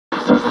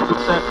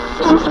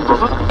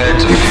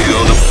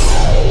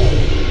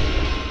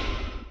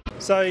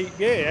So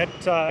yeah, at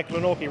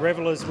Glenorchy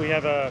Revellers we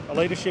have a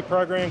leadership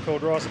program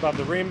called Rise Above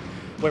the Rim.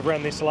 We've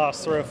run this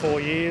last 3 or 4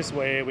 years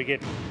where we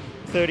get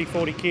 30,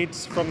 40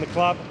 kids from the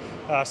club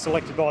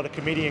selected by the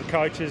committee and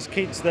coaches,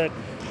 kids that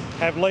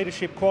have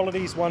leadership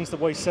qualities, ones that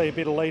we see a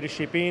bit of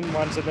leadership in,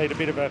 ones that need a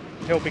bit of a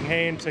helping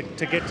hand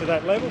to get to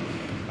that level.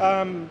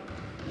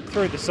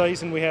 Through the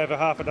season we have a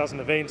half a dozen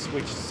events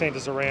which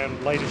centres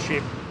around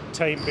leadership,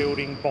 team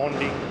building,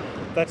 bonding,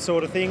 that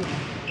sort of thing.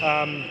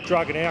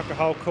 Drug and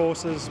alcohol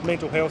courses,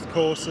 mental health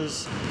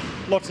courses,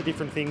 lots of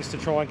different things to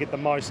try and get the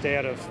most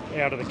out of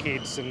the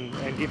kids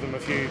and give them a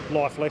few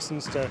life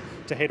lessons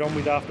to head on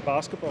with after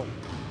basketball.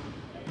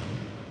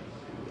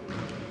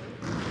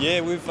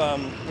 Yeah,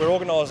 we're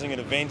organising an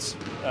event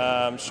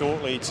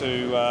shortly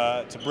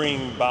to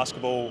bring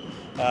basketball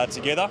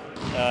together.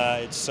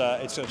 It's a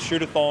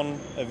Shootathon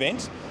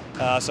event.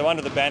 So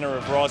under the banner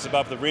of Rise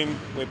Above the Rim,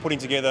 we're putting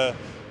together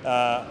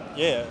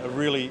a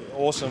really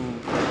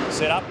awesome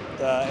setup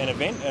and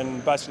event,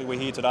 and basically we're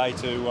here today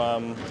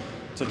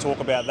to talk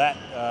about that,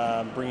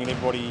 bringing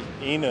everybody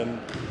in and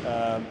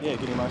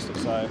getting most of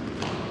it. So.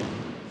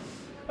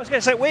 I was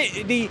going to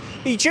say,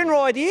 the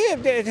general idea,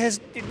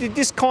 did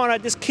this kind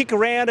of just kick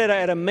around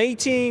at a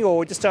meeting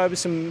or just over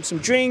some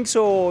drinks,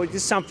 or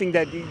just something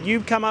that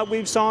you've come up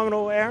with, Simon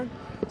or Aaron?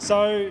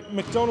 So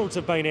McDonald's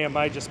have been our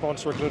major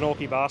sponsor of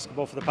Glenorchy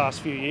basketball for the past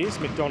few years.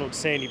 McDonald's,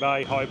 Sandy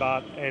Bay,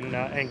 Hobart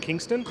and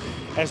Kingston,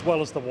 as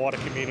well as the wider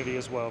community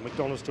as well.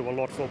 McDonald's do a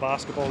lot for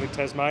basketball in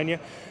Tasmania,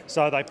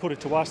 so they put it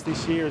to us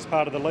this year as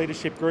part of the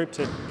leadership group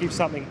to give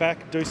something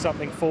back, do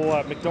something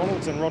for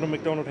McDonald's and Ronald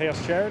McDonald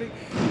House Charity.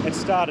 It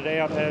started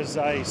out as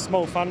a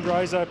small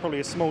fundraiser, probably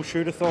a small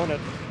shootathon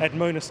at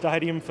Moona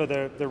Stadium for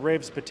the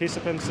Revs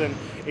participants, and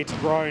it's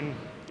grown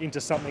into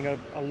something a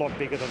lot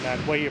bigger than that.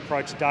 We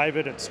approached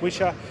David at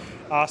Swisherr,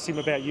 asked him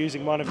about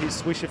using one of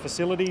his Swisherr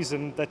facilities,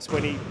 and that's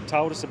when he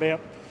told us about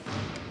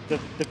the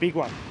big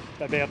one,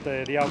 about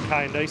the old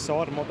K&D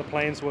site and what the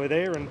plans were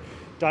there. And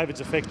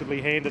David's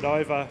effectively handed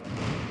over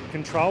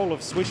control of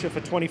Swisherr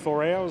for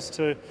 24 hours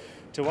to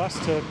us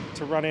to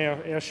run our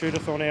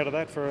shootathon out of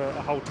that for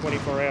a whole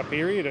 24-hour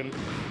period, and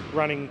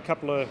running a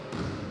couple of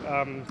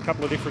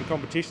different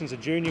competitions, a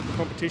junior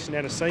competition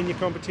and a senior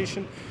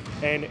competition,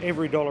 and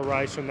every dollar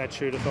raised from that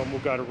shootathon will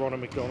go to Ronald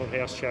McDonald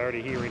House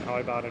Charity here in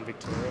Hobart and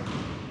Victoria.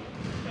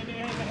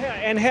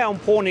 And how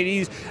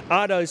important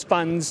are those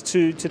funds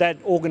to that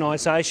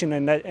organisation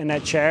and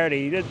that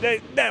charity?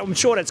 I'm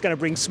sure that's going to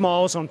bring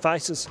smiles on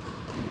faces.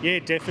 Yeah,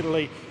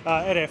 definitely.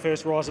 At our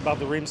first Rise Above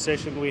the Rim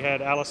session, we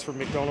had Alice from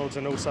McDonald's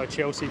and also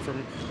Chelsea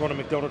from Ronald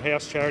McDonald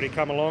House Charity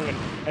come along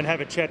and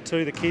have a chat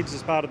to the kids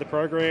as part of the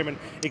program and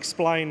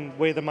explain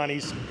where the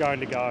money's going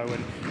to go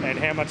and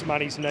how much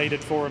money's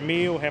needed for a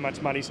meal, how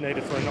much money's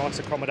needed for a night's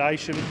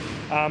accommodation.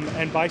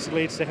 And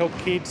basically it's to help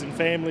kids and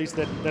families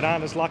that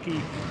aren't as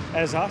lucky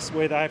as us,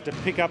 where they have to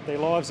pick up their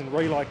lives and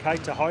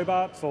relocate to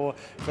Hobart for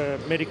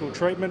medical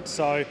treatment.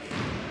 So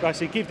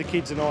basically give the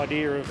kids an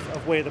idea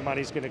of where the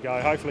money's going to go,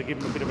 hopefully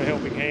give them a bit of a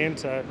helping hand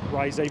to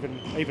raise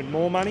even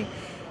more money.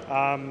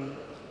 And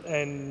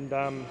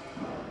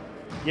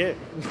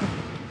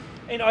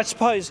I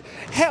suppose,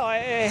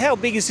 how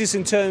big is this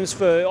in terms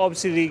for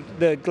obviously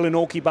the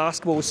Glenorchy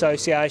Basketball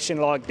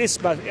Association? Like this,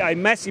 a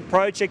massive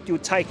project you're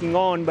taking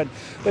on, but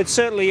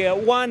certainly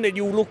one that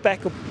you'll look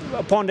back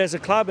upon as a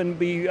club and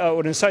be, or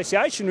an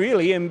association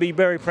really, and be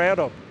very proud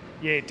of.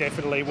 Yeah,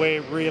 definitely.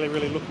 We're really,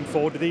 really looking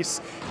forward to this.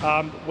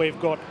 We've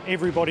got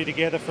everybody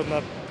together from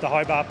the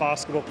Hobart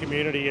basketball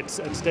community. It's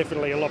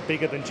definitely a lot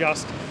bigger than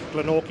just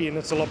Glenorchy, and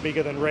it's a lot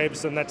bigger than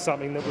Revs, and that's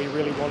something that we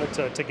really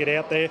wanted to get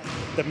out there.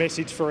 The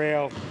message for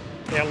our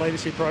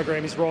leadership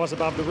program is Rise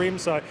Above the Rim,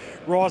 so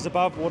rise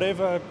above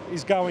whatever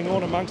is going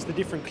on amongst the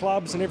different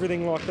clubs and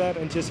everything like that,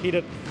 and just hit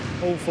it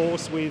all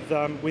force with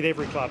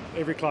every club.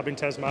 Every club in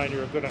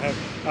Tasmania are going to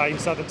have, in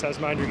southern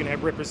Tasmania, are going to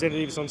have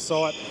representatives on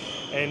site,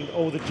 and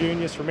all the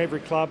juniors from every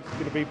club are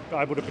going to be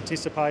able to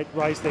participate,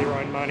 raise their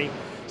own money.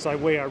 So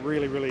we are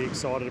really, really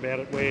excited about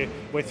it.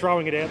 We're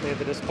throwing it out there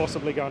that it's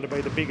possibly going to be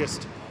the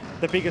biggest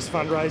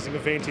fundraising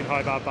event in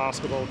Hobart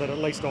basketball that at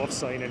least I've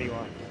seen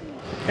anyway.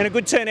 And a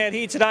good turnout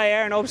here today,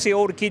 Aaron. Obviously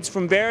all the kids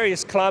from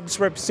various clubs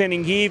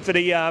representing here for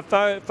the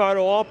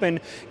photo op,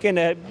 and getting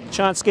a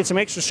chance to get some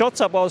extra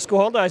shots up while the school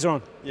holidays are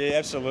on. Yeah,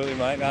 absolutely,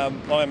 mate.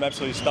 I'm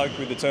absolutely stoked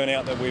with the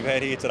turnout that we've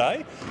had here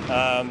today.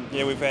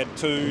 We've had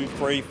 2,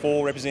 3,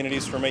 4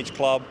 representatives from each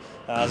club.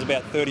 There's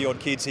about 30 odd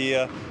kids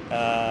here,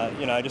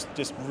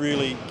 just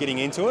really getting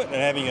into it and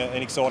having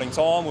an exciting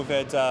time. We've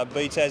had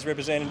BTAS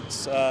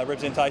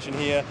representation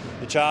here,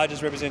 the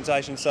Chargers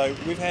representation, so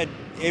we've had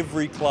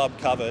every club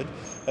covered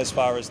as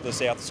far as the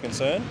South is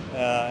concerned,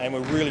 and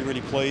we're really,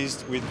 really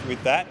pleased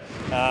with that.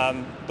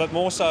 But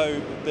more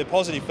so, the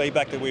positive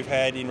feedback that we've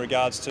had in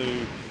regards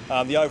to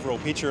the overall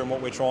picture and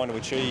what we're trying to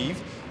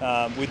achieve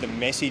with the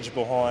message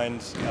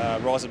behind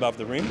Rise Above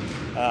the Rim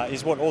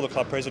is what all the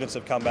club presidents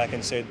have come back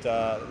and said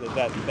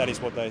that is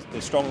what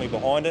they're strongly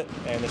behind it,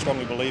 and they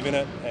strongly believe in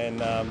it,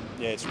 and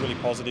it's really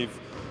positive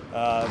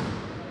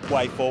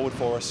way forward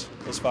for us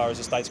as far as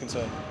the state's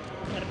concerned.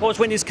 And of course,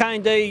 when this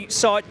K&D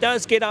site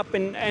does get up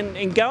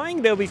and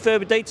going, there'll be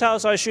further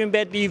details, I assume,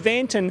 about the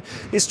event and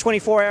this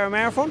 24-hour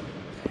marathon?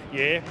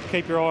 Yeah,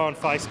 keep your eye on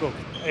Facebook.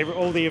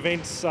 All the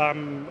events,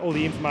 all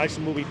the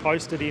information will be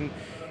posted in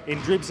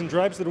dribs and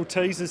drabs, little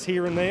teasers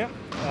here and there.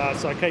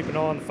 So keep an eye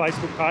on the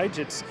Facebook page.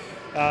 It's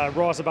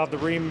Rise Above the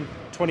Rim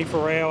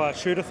 24-hour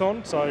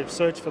Shootathon, so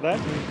search for that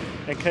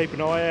and keep an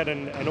eye out,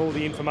 and all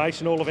the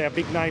information, all of our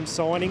big name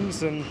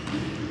signings and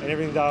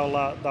everything,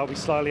 they'll be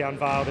slowly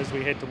unveiled as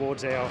we head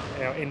towards our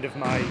end of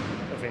May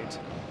event.